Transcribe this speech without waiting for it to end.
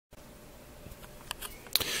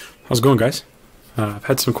How's it going, guys? I've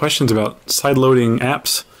had some questions about side-loading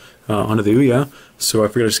apps onto the Ouya, so I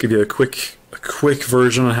figured I'd just give you a quick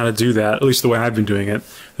version on how to do that, at least the way I've been doing it.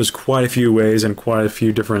 There's quite a few ways and quite a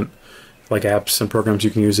few different apps and programs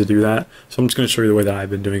you can use to do that, so I'm just going to show you the way that I've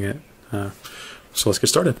been doing it. So let's get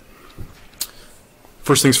started.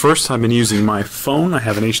 First things first, I've been using my phone. I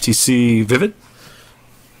have an HTC Vivid.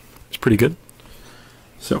 It's pretty good.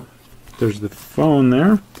 So there's the phone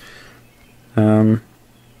there.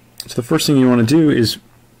 So the first thing you want to do is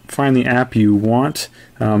find the app you want.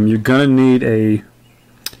 You're gonna need a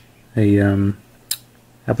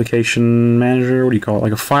application manager. What do you call it?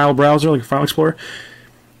 Like a file browser, like a file explorer.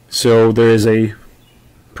 So there is a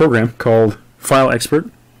program called File Expert.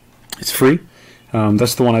 It's free.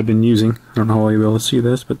 That's the one I've been using. I don't know how you'll be able to see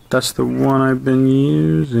this, but that's the one I've been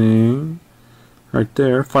using. Right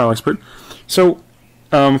there, File Expert. So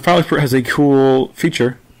File Expert has a cool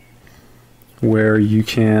feature where you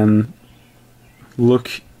can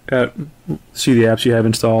see the apps you have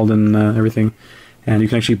installed and everything, and you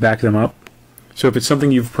can actually back them up. So if it's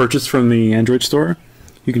something you've purchased from the Android store,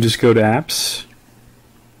 you can just go to Apps,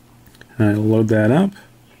 and it'll load that up,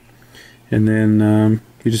 and then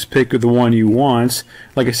you just pick the one you want.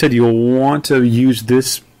 Like I said, you'll want to use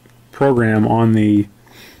this program on the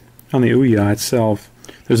Ouya itself.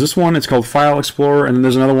 There's this one, it's called File Explorer, and then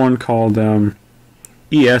there's another one called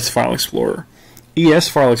ES File Explorer. ES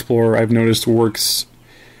File Explorer, I've noticed, works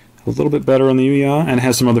a little bit better on the Ouya and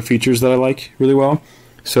has some other features that I like really well.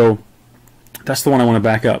 So that's the one I want to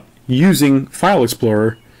back up. Using File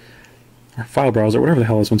Explorer, or File Browser, whatever the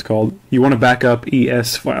hell this one's called, you want to back up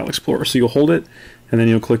ES File Explorer. So you'll hold it, and then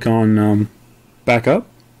you'll click on Backup.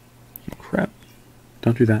 Oh, crap.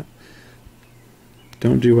 Don't do that.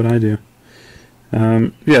 Don't do what I do.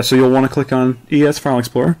 Yeah, so you'll want to click on ES File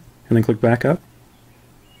Explorer, and then click Backup.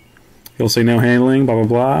 It'll say no handling, blah, blah,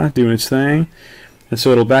 blah, doing its thing. And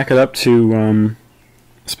so it'll back it up to a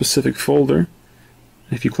specific folder.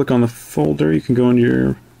 If you click on the folder, you can go into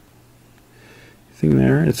your thing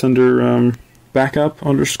there. It's under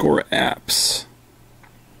backup_apps.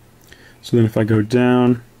 So then if I go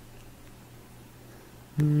down,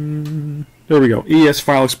 there we go, ES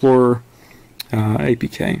File Explorer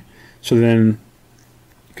APK. So then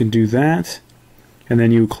you can do that, and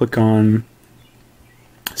then you click on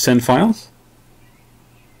Send Files.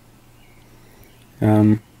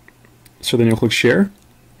 So then you'll click Share.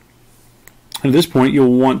 And at this point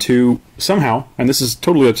you'll want to somehow, and this is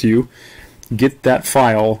totally up to you, get that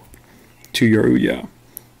file to your Ouya.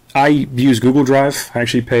 I use Google Drive. I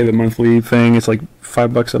actually pay the monthly thing. It's like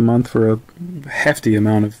 $5 a month for a hefty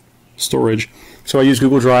amount of storage. So I use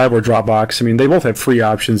Google Drive or Dropbox. I mean, they both have free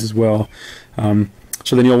options as well.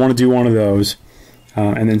 So then you'll want to do one of those,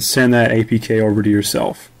 and then send that APK over to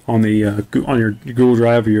yourself on the on your Google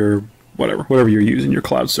Drive or your whatever you're using, your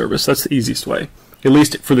cloud service. That's the easiest way, at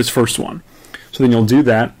least for this first one. So then you'll do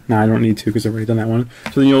that. Now I don't need to because I've already done that one.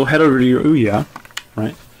 So then you'll head over to your Ouya,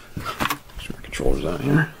 right? Make my controllers out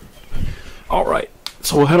here. All right.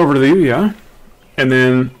 So we'll head over to the Ouya, and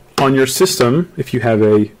then on your system, if you have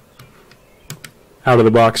a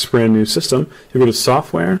out-of-the-box brand new system, you go to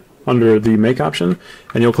Software under the Make option,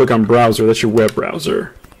 and you'll click on Browser. That's your web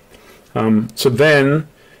browser. So then,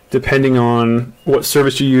 depending on what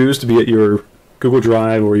service you use, to be at your Google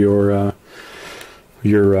Drive or your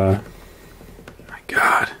my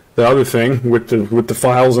God, the other thing with the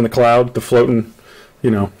files in the cloud, the floating,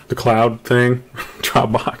 the cloud thing,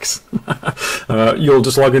 Dropbox. You'll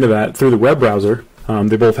just log into that through the web browser.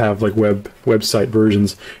 They both have website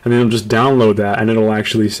versions, and then you'll just download that, and it'll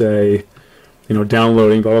actually say,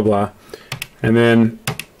 downloading, blah blah blah, and then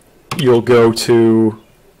you'll go to,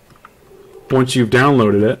 once you've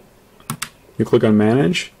downloaded it, you click on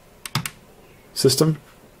Manage, System,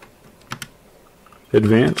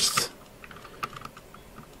 Advanced,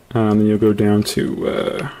 then you'll go down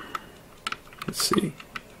to, let's see,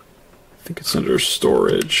 I think it's under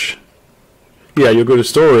Storage. Yeah, you'll go to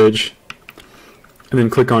Storage, and then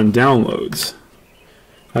click on Downloads.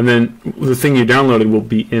 And then the thing you downloaded will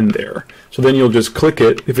be in there. So then you'll just click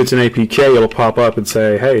it. If it's an APK, it'll pop up and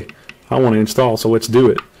say, hey, I want to install, so let's do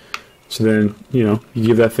it. So then, you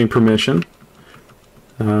give that thing permission.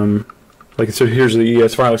 So here's the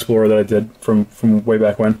ES File Explorer that I did from way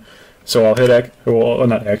back when. So I'll hit X, well,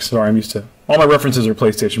 not X, sorry, I'm used to, all my references are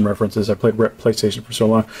PlayStation references. I played PlayStation for so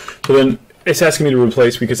long. So then it's asking me to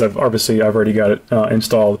replace because I've already got it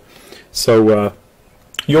installed. So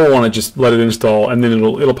you'll want to just let it install, and then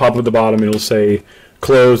it'll pop up at the bottom. It'll say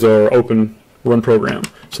close or open, run program.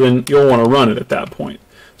 So then you'll want to run it at that point.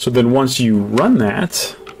 So then once you run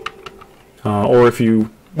that, or if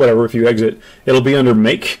you exit, it'll be under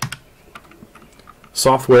Make,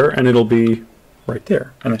 software, and it'll be right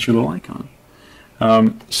there, and that's your little icon.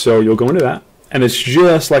 So you'll go into that, and it's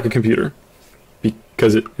just like a computer,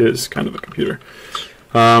 because it is kind of a computer.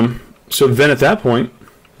 So then at that point,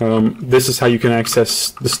 this is how you can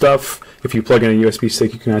access the stuff. If you plug in a USB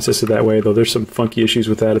stick, you can access it that way, though there's some funky issues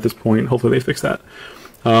with that at this point. Hopefully they fix that.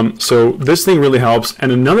 So this thing really helps.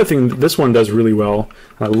 And another thing that this one does really well,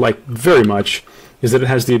 I like very much, is that it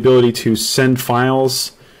has the ability to send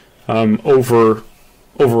files over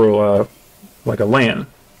like a LAN,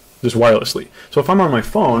 just wirelessly. So if I'm on my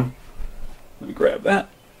phone, let me grab that.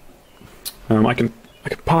 I can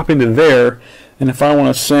pop into there, and if I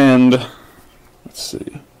want to send, let's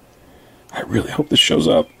see, I really hope this shows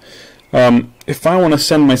up. If I want to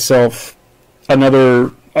send myself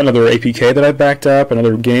another APK that I backed up,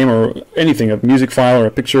 another game or anything, a music file or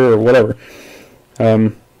a picture or whatever,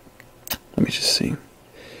 let me just see.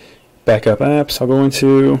 Backup apps, I'll go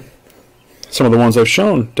into some of the ones I've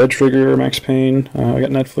shown. Dead Trigger, Max Payne, I got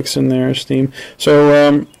Netflix in there, Steam.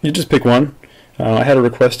 So you just pick one. I had a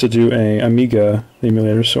request to do a Amiga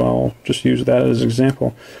emulator, so I'll just use that as an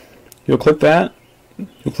example. You'll click that,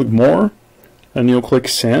 you'll click More, and you'll click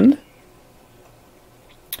Send.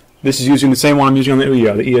 This is using the same one I'm using on the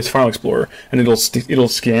Ouya, the ES File Explorer, and it'll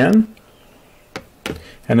scan.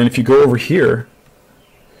 And then if you go over here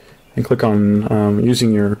and click on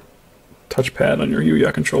using your touchpad on your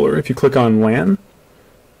Ouya controller, if you click on LAN,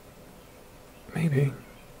 maybe.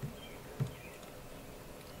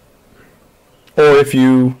 Or if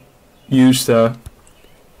you use Dropbox,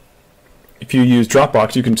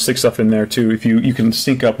 you can stick stuff in there too. If you can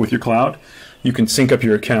sync up with your cloud, you can sync up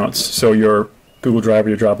your accounts, so your Google Drive or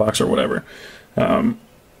your Dropbox or whatever.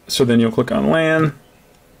 So then you'll click on LAN,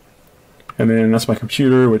 and then that's my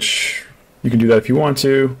computer, which you can do that if you want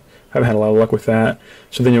to. I haven't had a lot of luck with that.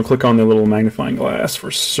 So then you'll click on the little magnifying glass for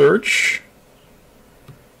search,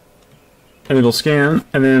 and it'll scan,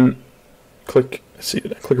 and then click. See,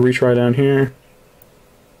 click retry down here.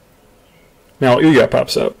 Now Ouya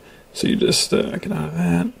pops up, so you just get out of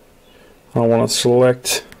that. I want to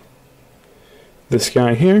select this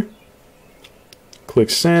guy here.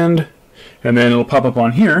 Click send, and then it'll pop up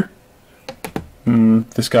on here.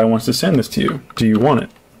 This guy wants to send this to you. Do you want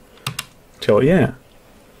it? Tell it yeah.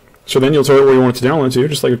 So then you'll tell it where you want it to download to,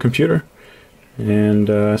 just like a computer. And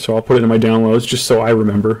so I'll put it in my downloads just so I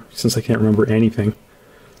remember, since I can't remember anything.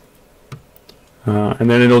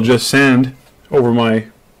 And then it'll just send over my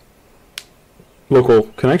local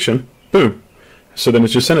connection. Boom. So then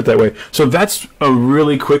it's just sent it that way. So that's a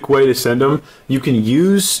really quick way to send them. You can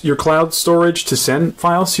use your cloud storage to send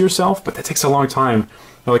files to yourself, but that takes a long time.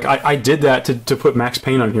 Like I did that to put Max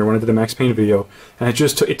Payne on here when I did the Max Payne video, and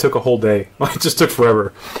it took a whole day. It just took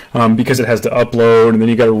forever because it has to upload and then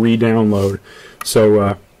you got to re-download.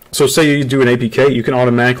 So say you do an APK, you can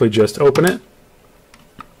automatically just open it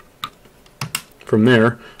from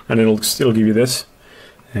there, and it'll give you this,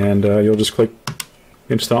 and you'll just click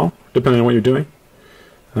install, depending on what you're doing.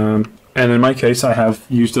 And in my case, I have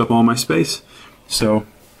used up all my space, so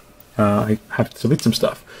I have to delete some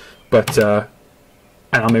stuff. But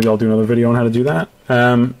maybe I'll do another video on how to do that.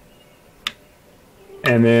 And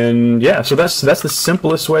then yeah, so that's the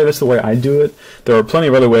simplest way. That's the way I do it. There are plenty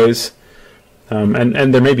of other ways,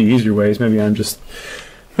 and there may be easier ways. Maybe I'm just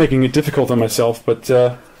making it difficult on myself, but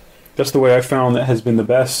that's the way I found that has been the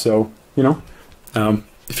best. So, you know,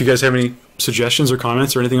 if you guys have any suggestions or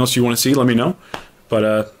comments or anything else you want to see, let me know.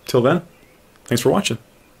 But till then, thanks for watching.